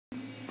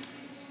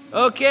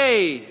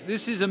Okay,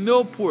 this is a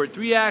Millport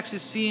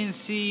 3-axis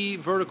CNC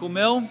vertical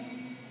mill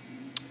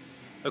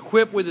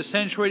equipped with a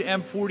CENTROID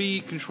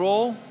M40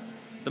 control.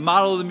 The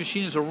model of the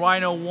machine is a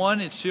RHINO 1.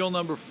 It's serial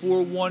number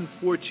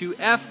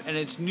 4142F and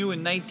it's new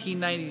in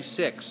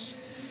 1996.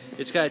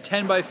 It's got a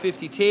 10 by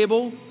 50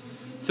 table,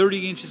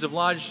 30 inches of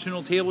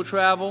longitudinal table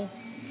travel,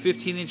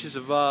 15 inches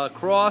of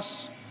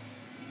cross,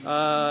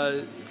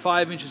 5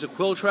 inches of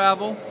quill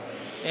travel,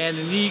 and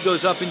the knee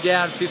goes up and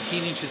down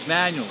 15 inches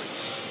manually.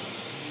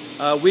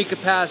 Weight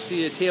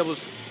capacity of the table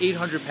is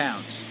 800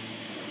 pounds.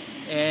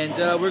 And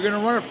we're going to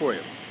run it for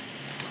you.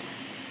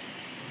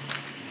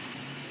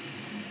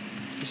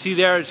 You see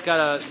there, it's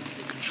got a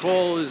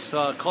control is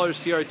color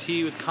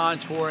CRT with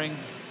contouring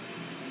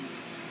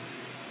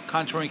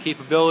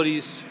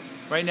capabilities.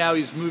 Right now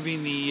he's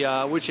moving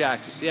the which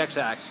axis? The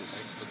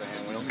x-axis.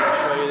 Let me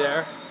show you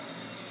there.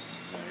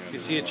 You can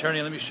see it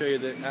turning. Let me show you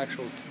the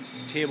actual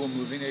table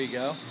moving. There you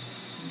go.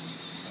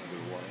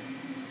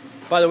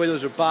 By the way,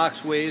 those are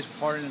boxways,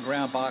 part in the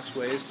ground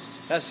boxways.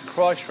 That's the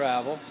cross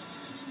travel.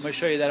 I'm going to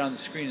show you that on the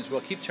screen as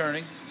well. Keep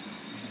turning.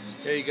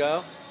 There you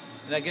go.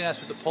 And again, that's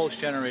with the pulse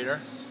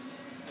generator.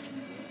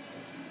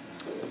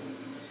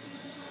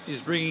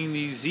 He's bringing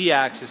the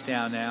z-axis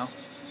down now,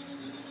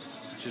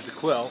 which is the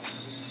quill.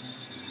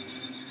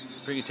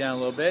 Bring it down a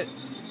little bit.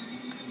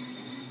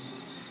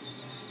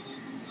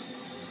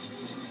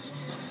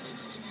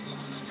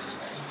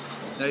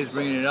 Now he's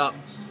bringing it up.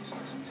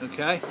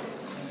 Okay?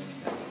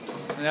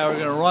 And now we're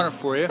going to run it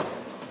for you.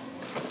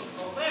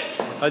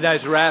 Now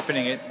he's wrapping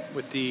it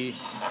with the...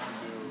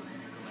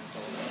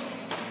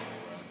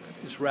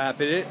 Just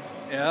wrapping it.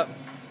 Yep.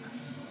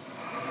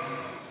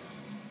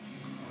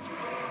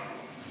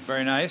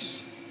 Very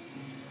nice.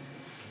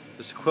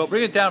 Just a quill.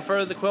 Bring it down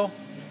further, the quill.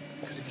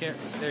 Because you can't.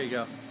 There you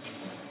go.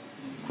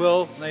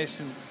 Quill,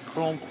 nice and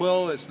chrome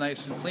quill. It's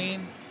nice and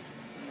clean.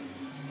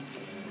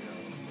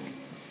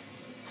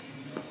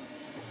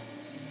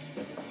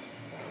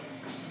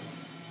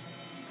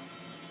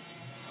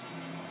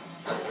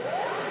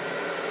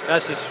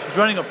 That's just he's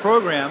running a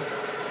program.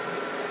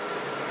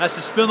 That's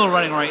the spindle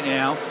running right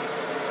now.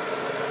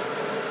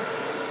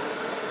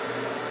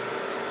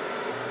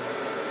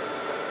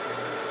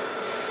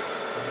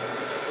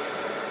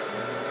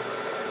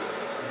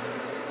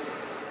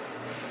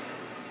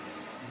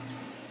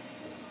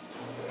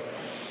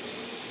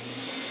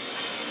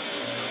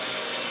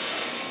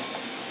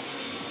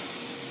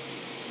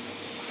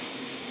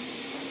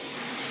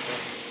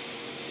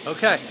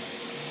 Okay,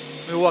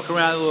 let me walk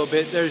around a little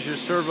bit. There's your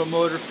servo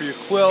motor for your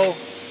quill.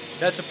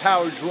 That's a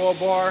power draw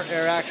bar,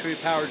 air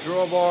actuated power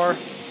draw bar.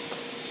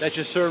 That's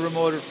your servo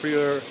motor for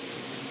your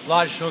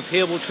longitudinal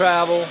table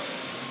travel.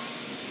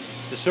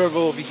 The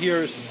servo over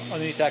here is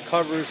underneath that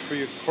cover is for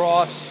your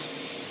cross.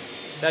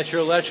 That's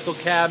your electrical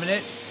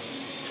cabinet.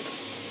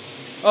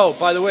 Oh,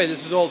 by the way,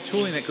 this is all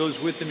tooling that goes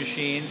with the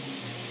machine.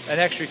 An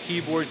extra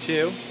keyboard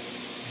too.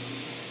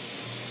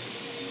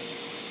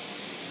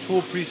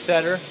 Tool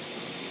presetter.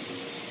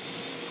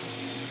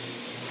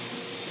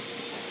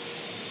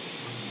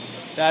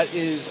 That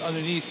is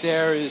underneath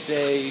there is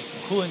a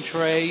coolant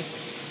tray.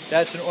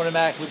 That's an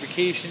automatic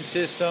lubrication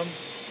system.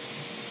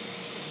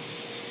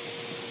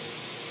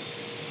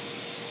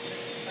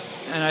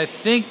 And I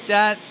think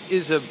that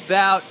is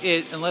about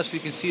it, unless we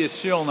can see a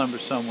serial number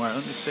somewhere.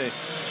 Let me see.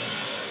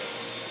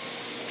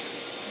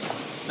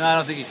 No, I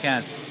don't think you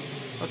can.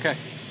 Okay.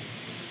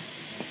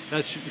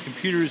 That's the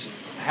computer's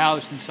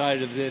housed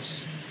inside of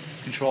this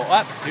control.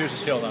 Ah, here's the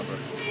serial number.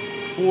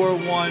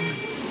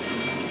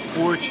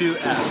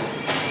 4142F.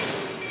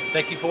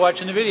 Thank you for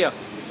watching the video.